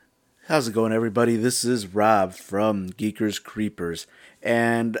How's it going, everybody? This is Rob from Geekers Creepers,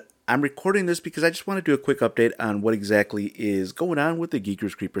 and I'm recording this because I just want to do a quick update on what exactly is going on with the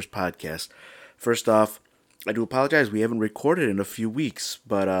Geekers Creepers podcast. First off, I do apologize, we haven't recorded in a few weeks,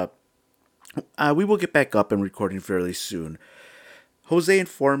 but we will get back up and recording fairly soon. Jose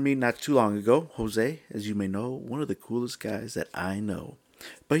informed me not too long ago. Jose, as you may know, one of the coolest guys that I know.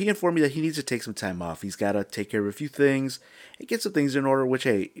 But he informed me that he needs to take some time off. He's got to take care of a few things and get some things in order, which,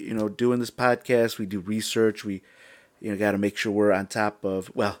 hey, doing this podcast, we do research. We, got to make sure we're on top of,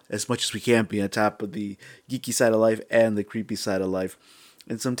 well, as much as we can be on top of the geeky side of life and the creepy side of life.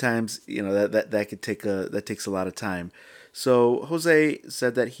 And sometimes, that could that takes a lot of time. So Jose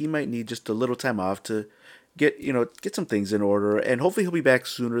said that he might need just a little time off to get some things in order, and hopefully he'll be back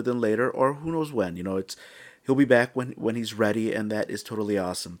sooner than later, or who knows when. He'll be back when he's ready, and that is totally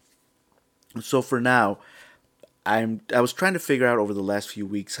awesome. So for now, I was trying to figure out over the last few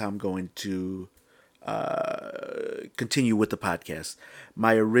weeks how I'm going to continue with the podcast.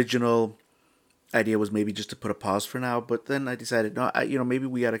 My original idea was maybe just to put a pause for now, but then I decided no, maybe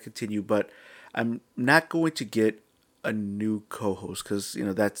we got to continue, but I'm not going to get a new co-host because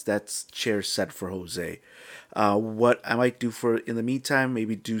that's chair set for Jose. What I might do for in the meantime,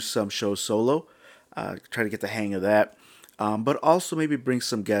 maybe do some shows solo, try to get the hang of that, but also maybe bring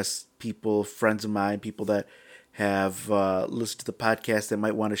some guests, people, friends of mine, people that have listened to the podcast that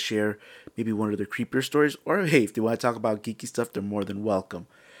might want to share maybe one of their creepier stories, or hey, if they want to talk about geeky stuff, they're more than welcome.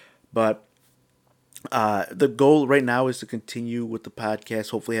 But the goal right now is to continue with the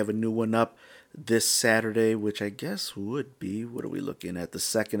podcast. Hopefully, have a new one up this Saturday, which I guess would be, what are we looking at, the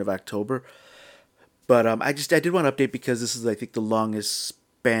 2nd of October. But I did want to update because this is, I think, the longest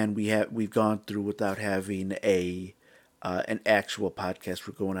span we've gone through without having an actual podcast.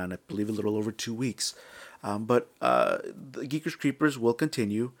 We're going on, I believe, a little over 2 weeks. But the Geekers Creepers will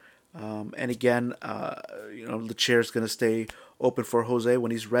continue. And again, the chair's going to stay open for Jose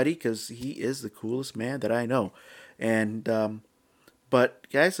when he's ready because he is the coolest man that I know. And but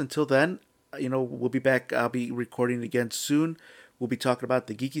guys, until then, we'll be back. I'll be recording again soon. We'll be talking about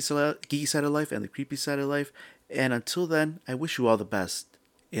the geeky side of life and the creepy side of life. And until then, I wish you all the best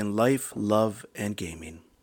in life, love, and gaming.